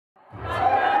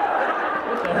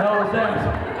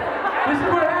This is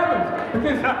what happens.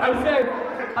 Because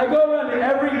I go around to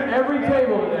every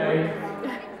table today,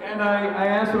 and I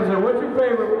ask them, I say, what's your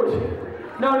favorite?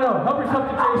 No, help yourself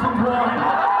to Jason's wine.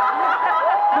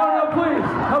 No, please,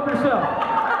 help yourself.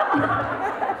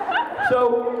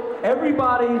 So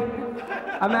everybody,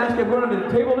 I'm going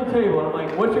to table to table, and I'm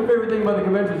like, what's your favorite thing about the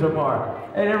convention so far?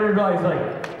 And everybody's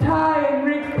like, Ty and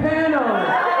Rick's panel.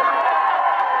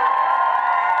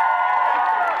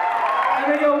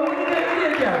 And they go,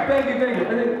 yeah, thank you.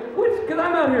 And then, because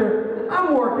I'm out here,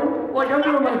 I'm working, like I'm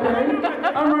doing my thing,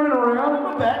 I'm running around.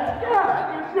 I'm a vet.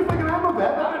 Yeah. You're thinking I'm a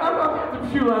vet. I'm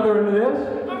some shoe leather into this.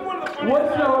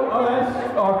 What's so, oh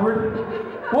that's awkward.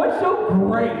 What's so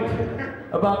great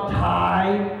about Ty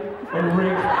and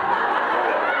Rick?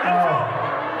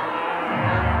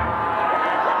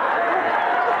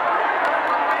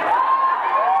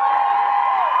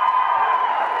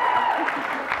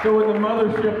 So when the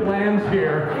mothership lands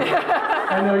here,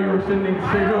 I know you were sending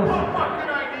signals.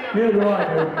 Neither do I,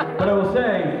 dude. But I will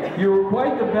say, you were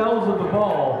quite the bells of the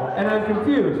ball, and I'm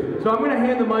confused. So I'm going to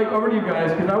hand the mic over to you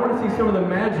guys, because I want to see some of the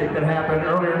magic that happened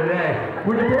earlier today,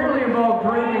 which apparently involved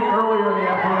drinking earlier in the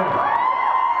afternoon.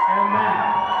 And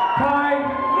that. Ty,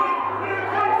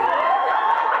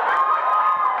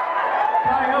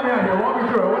 help me out here. Walk me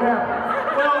through it. What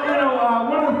happened? Well, you know,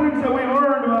 one of the things that we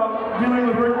learned about dealing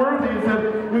with Rick Worthy is that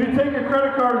if you take your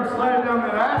credit card and slide it down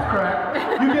that ass crack,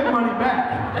 you get money back.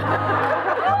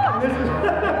 And this is,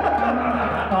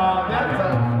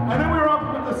 and then we were up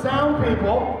with the sound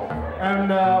people,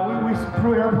 and we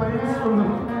threw airplanes from the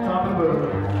top of the booth.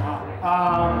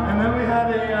 And then we had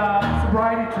a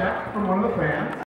sobriety check from one of the fans.